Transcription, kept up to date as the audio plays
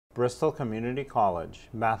Bristol Community College,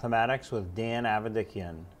 Mathematics with Dan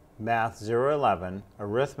Avedikian, Math 011,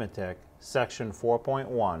 Arithmetic, Section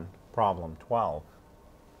 4.1, Problem 12.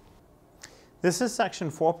 This is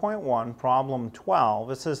Section 4.1, Problem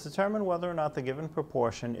 12. It says determine whether or not the given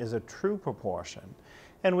proportion is a true proportion.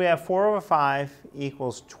 And we have 4 over 5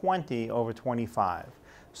 equals 20 over 25.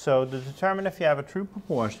 So to determine if you have a true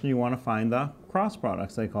proportion, you want to find the cross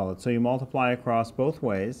products, they call it. So you multiply across both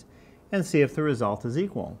ways and see if the result is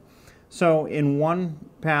equal. So in one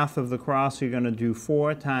path of the cross, you're going to do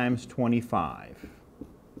 4 times 25.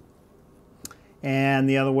 And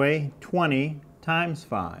the other way, 20 times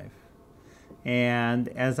 5. And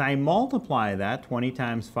as I multiply that, 20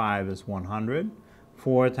 times 5 is 100.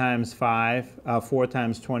 4 times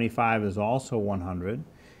 25 is also 100.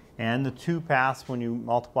 And the two paths, when you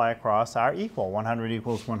multiply across, are equal. 100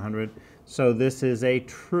 equals 100. So this is a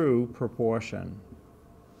true proportion.